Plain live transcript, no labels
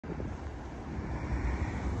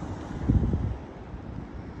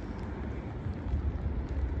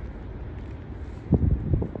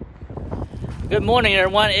Good morning,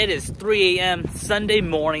 everyone. It is 3 a.m. Sunday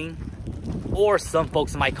morning, or some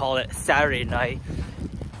folks might call it Saturday night.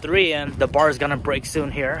 3 a.m. The bar is gonna break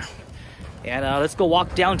soon here, and let's go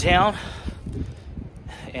walk downtown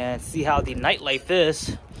and see how the nightlife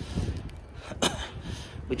is.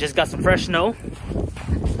 We just got some fresh snow,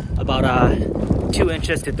 about 2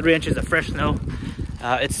 inches to 3 inches of fresh snow.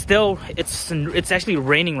 It's actually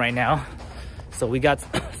raining right now, so we got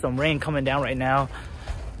some rain coming down right now.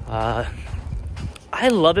 I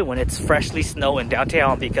love it when it's freshly snow in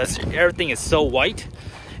downtown because everything is so white,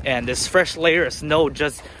 and this fresh layer of snow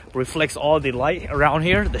just reflects all the light around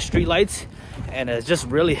here, the street lights, and it just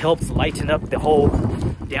really helps lighten up the whole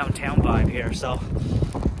downtown vibe here. So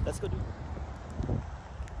let's go do it.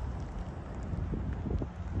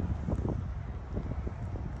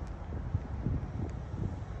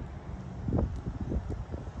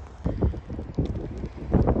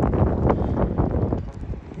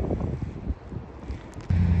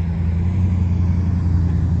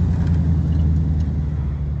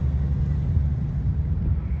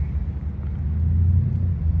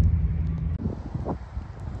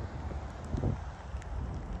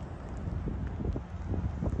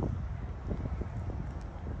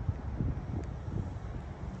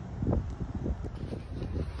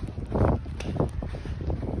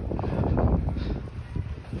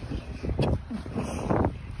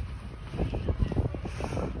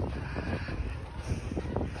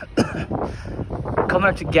 Coming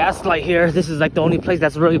up to Gaslight here. This is like the only place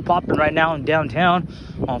that's really popping right now in downtown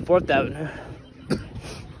on 4th Avenue.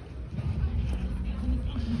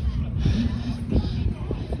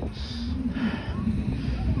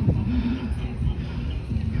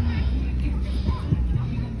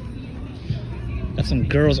 Got some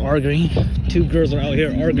girls arguing. 2 girls are out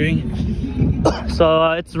here arguing.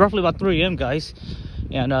 So it's roughly about 3 a.m. guys,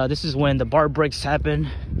 and this is when the bar breaks happen.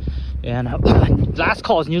 And last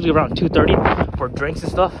call is usually around 2:30 for drinks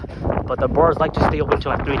and stuff, but the bars like to stay open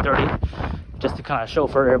until like 3:30 just to kind of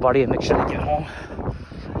chauffeur everybody and make sure they get home.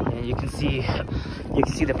 And you can see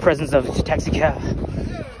the presence of the taxi cab.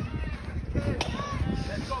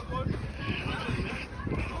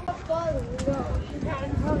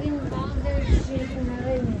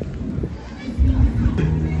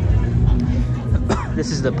 This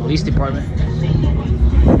is the police department.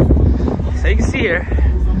 So you can see here,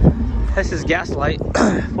 this is Gaslight,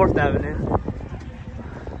 4th Avenue.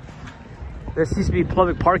 This used to be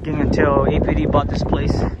public parking until APD bought this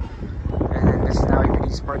place. And then this is now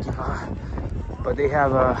APD's parking lot. But they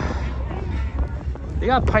have they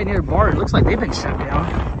got Pioneer Bar. It looks like they've been shut down.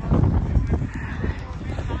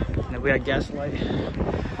 And then we got Gaslight.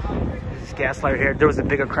 This is Gaslight here. There was a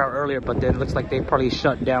bigger crowd earlier, but then it looks like they probably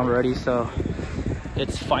shut down already. So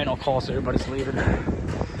it's final call, so everybody's leaving.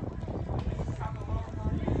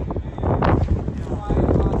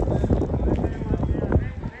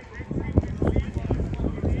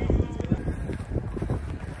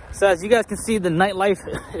 So as you guys can see, the nightlife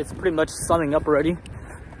is pretty much summing up already.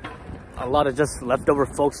 A lot of just leftover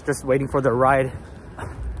folks just waiting for their ride,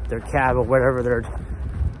 their cab, or whatever their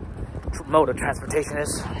mode of transportation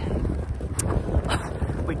is.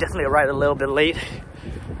 We definitely arrived a little bit late.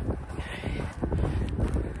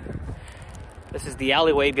 This is the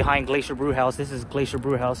alleyway behind Glacier Brew House. This is Glacier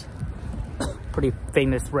Brew House, pretty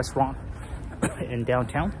famous restaurant in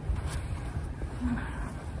downtown.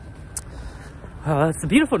 It's a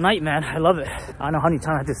beautiful night, man. I love it. I don't know how many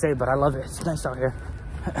times I have to say it, but I love it. It's nice out here.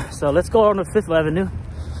 So let's go on to 5th Avenue.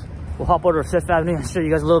 We'll hop over to 5th Avenue and show you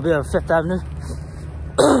guys a little bit of 5th Avenue.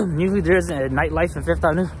 Usually there isn't a nightlife in 5th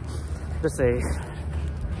Avenue. Just a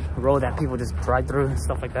road that people just drive through and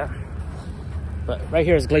stuff like that. But right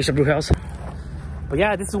here is Glacier Brew House. But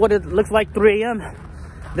yeah, this is what it looks like 3 a.m.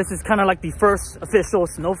 This is kind of like the first official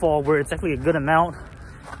snowfall where it's actually a good amount.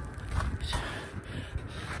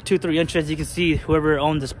 2-3 inches. You can see whoever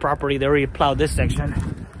owned this property, they already plowed this section.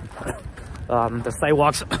 The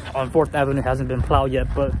sidewalks on 4th Avenue hasn't been plowed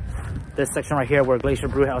yet, but this section right here where Glacier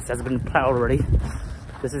Brew House has been plowed already.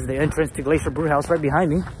 This is the entrance to Glacier Brew House right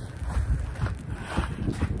behind me.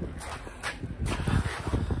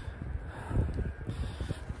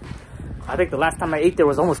 I think the last time I ate there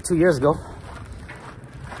was almost 2 years ago.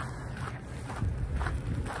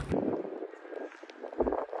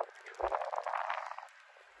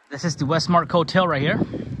 This is the Westmark Hotel right here,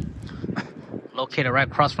 located right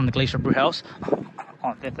across from the Glacier Brew House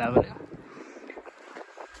on 5th Avenue.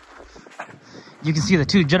 You can see the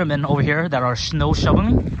 2 gentlemen over here that are snow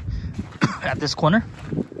shoveling at this corner.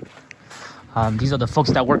 These are the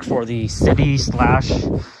folks that work for the city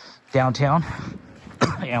 / downtown.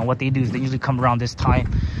 And what they do is they usually come around this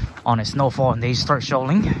time on a snowfall and they start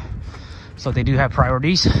shoveling. so they do have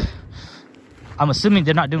priorities. I'm assuming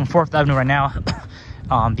they're not doing 4th Avenue right now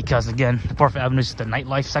because again, 4th Avenue is the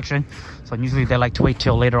nightlife section, so usually they like to wait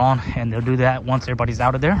till later on, and they'll do that once everybody's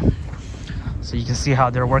out of there. So you can see how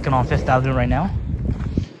they're working on 5th Avenue right now.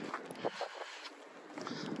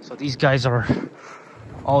 So these guys are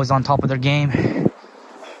always on top of their game,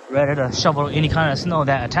 ready to shovel any kind of snow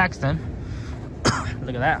that attacks them.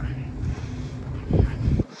 Look at that.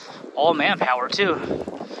 All manpower too.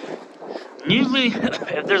 Usually,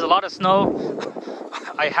 if there's a lot of snow,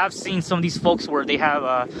 I have seen some of these folks where they have,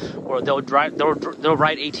 where they'll ride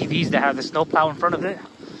ATVs that have the snow plow in front of it,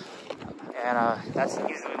 and that's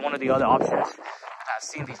usually one of the other options I've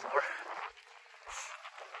seen before.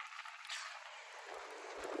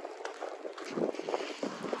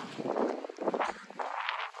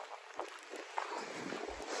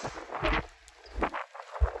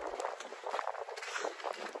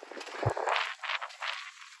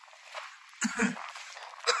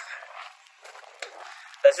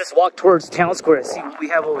 Let's just walk towards Town Square and see what we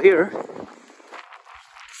have over here.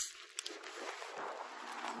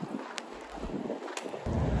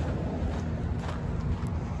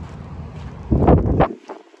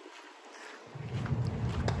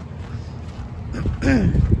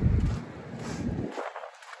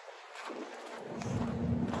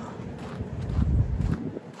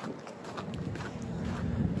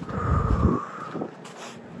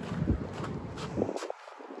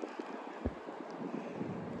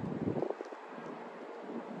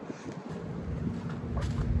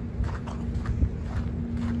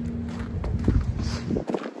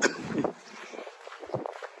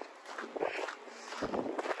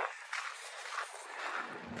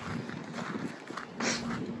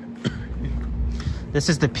 This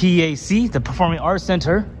is the PAC, the Performing Arts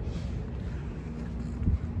Center.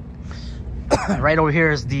 Right over here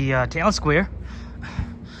is the Town Square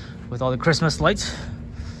with all the Christmas lights.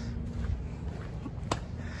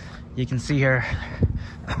 You can see here,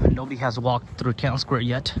 nobody has walked through Town Square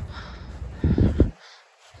yet.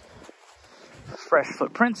 Fresh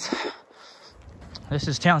footprints. This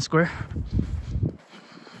is Town Square.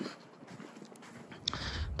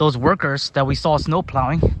 Those workers that we saw snow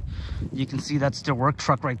plowing, you can see that's their work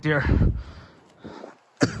truck right there.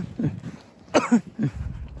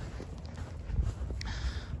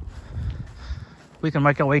 We can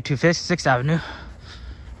make our way to 6th Avenue.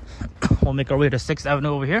 We'll make our way to 6th Avenue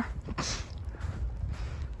over here.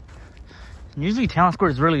 And usually Town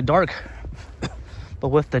Square is really dark, but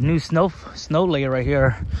with the new snow layer right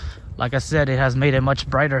here, like I said, it has made it much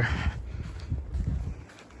brighter.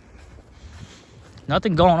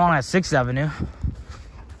 Nothing going on at 6th Avenue.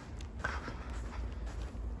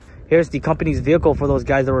 Here's the company's vehicle for those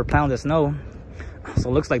guys that were plowing the snow. So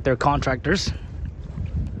it looks like they're contractors.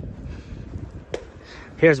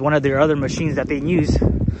 Here's one of their other machines that they use.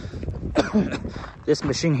 This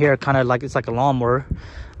machine here kind of like, it's like a lawnmower,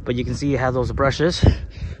 but you can see it has those brushes,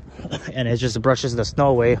 and it just brushes the snow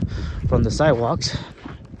away from the sidewalks.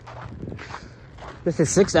 This is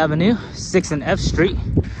 6th Avenue, 6th and F Street.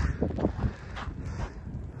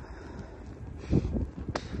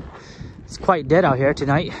 It's quite dead out here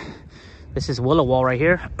tonight. This is Willow Wall right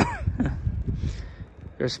here.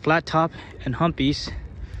 There's Flat Top and Humpies.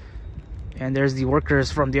 And there's the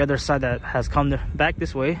workers from the other side that has come back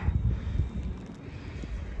this way.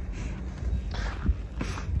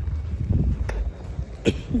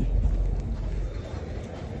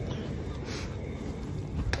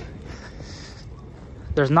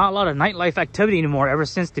 There's not a lot of nightlife activity anymore ever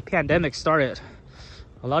since the pandemic started.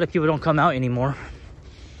 A lot of people don't come out anymore,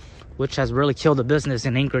 which has really killed the business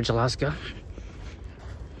in Anchorage, Alaska.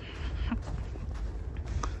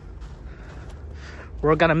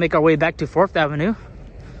 We're gonna make our way back to 4th Avenue.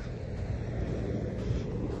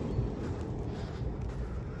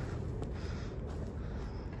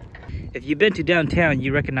 If you've been to downtown,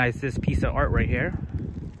 you recognize this piece of art right here.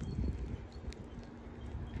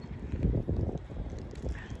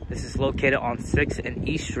 This is located on 6th and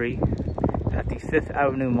East Street at the 5th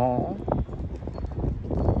Avenue Mall.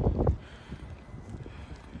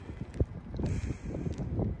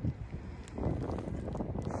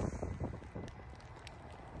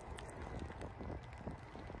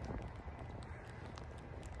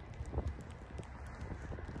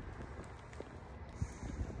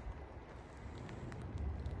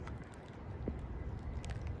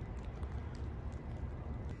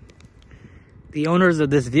 The owners of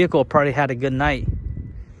this vehicle probably had a good night.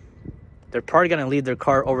 They're probably gonna leave their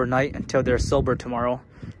car overnight until they're sober tomorrow,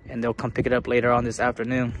 and they'll come pick it up later on this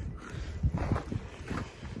afternoon.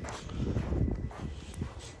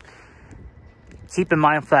 keep in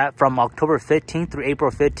mind that from October 15th through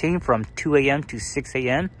April 15th, from 2 a.m. to 6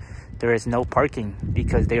 a.m., there is no parking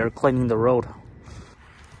because they are cleaning the road.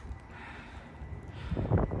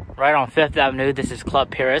 Right on 5th Avenue, this is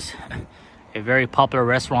Club Paris, a very popular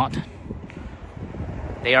restaurant.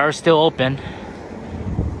 They are still open,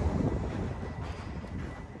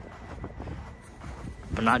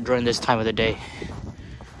 but not during this time of the day.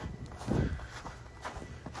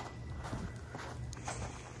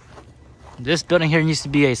 This building here used to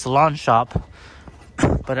be a salon shop,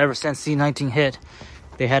 but ever since C-19 hit,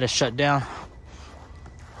 they had to shut down.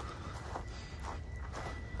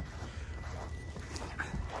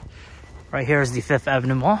 Right here is the 5th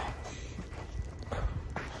Avenue Mall.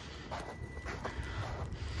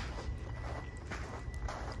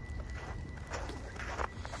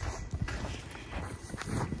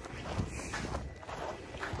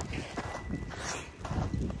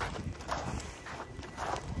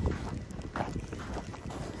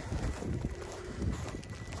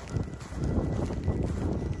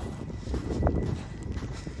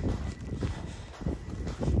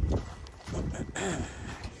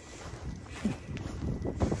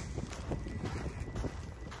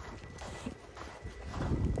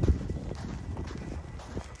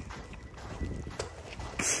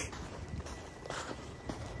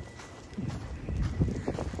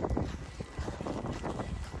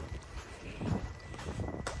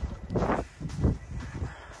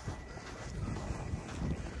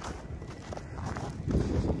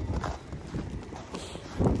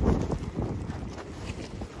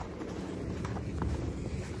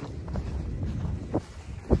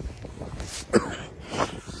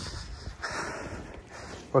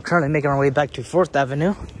 We're currently making our way back to 4th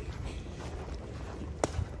Avenue.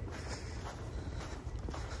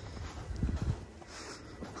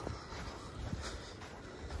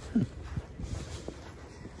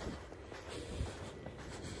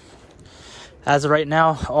 As of right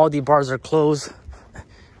now, all the bars are closed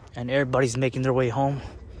and everybody's making their way home.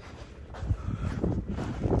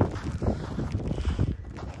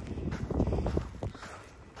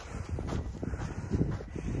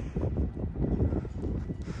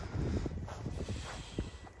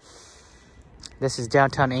 This is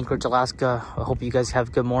downtown Anchorage, Alaska. I hope you guys have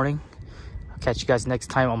a good morning. I'll catch you guys next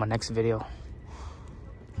time on my next video.